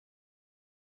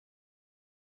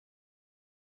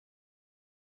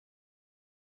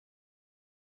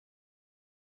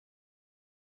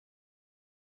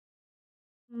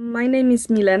My name is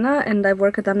Milena, and I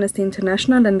work at Amnesty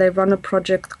International, and I run a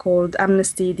project called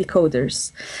Amnesty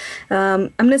Decoders.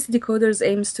 Amnesty Decoders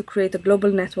aims to create a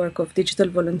global network of digital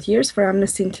volunteers for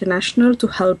Amnesty International to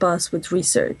help us with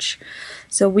research.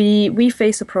 So we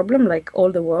face a problem, like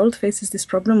all the world faces this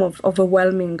problem of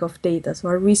overwhelming of data. So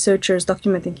our researchers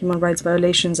documenting human rights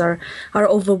violations are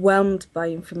overwhelmed by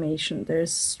information.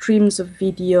 There's streams of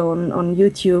video on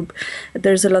YouTube.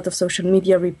 There's a lot of social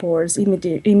media reports,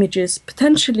 images,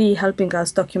 potentially helping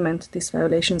us document these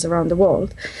violations around the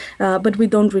world. But we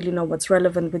don't really know what's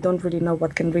relevant. We don't really know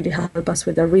what can really help us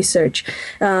with our research.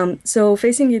 So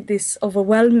facing this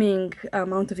overwhelming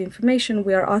amount of information,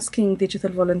 we are asking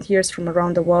digital volunteers from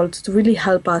around the world to really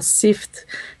help us sift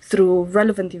through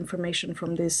relevant information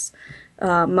from this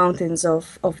mountains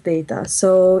of data.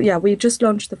 So yeah, we just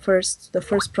launched the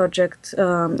first project,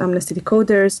 Amnesty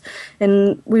Decoders,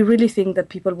 and we really think that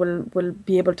people will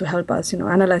be able to help us,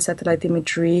 analyze satellite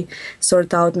imagery,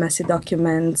 sort out messy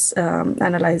documents,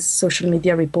 analyze social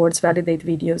media reports, validate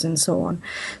videos, and so on.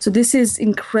 So this is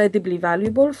incredibly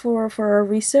valuable for our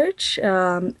research.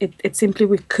 It simply,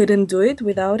 we couldn't do it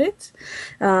without it.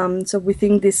 So we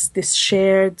think this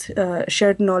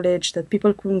shared knowledge that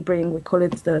people can bring, we call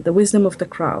it the wisdom of the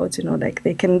crowds, like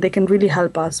they can really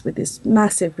help us with this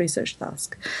massive research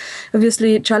task.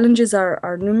 Obviously, challenges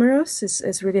are numerous.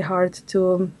 It's really hard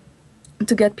to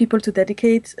get people to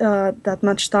dedicate that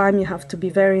much time. You have to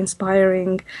be very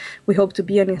inspiring. We hope to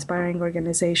be an inspiring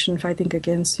organization fighting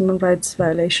against human rights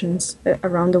violations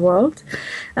around the world.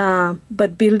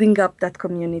 But building up that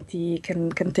community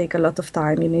can take a lot of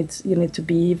time. You need to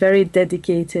be very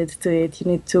dedicated to it. You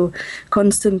need to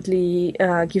constantly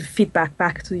give feedback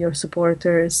back to your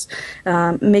supporters,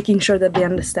 making sure that they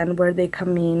understand where they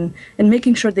come in, and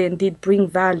making sure they indeed bring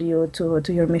value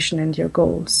to your mission and your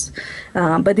goals.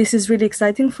 But this is really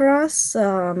exciting for us,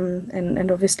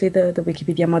 and obviously the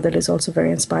Wikipedia model is also very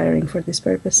inspiring for this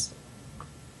purpose.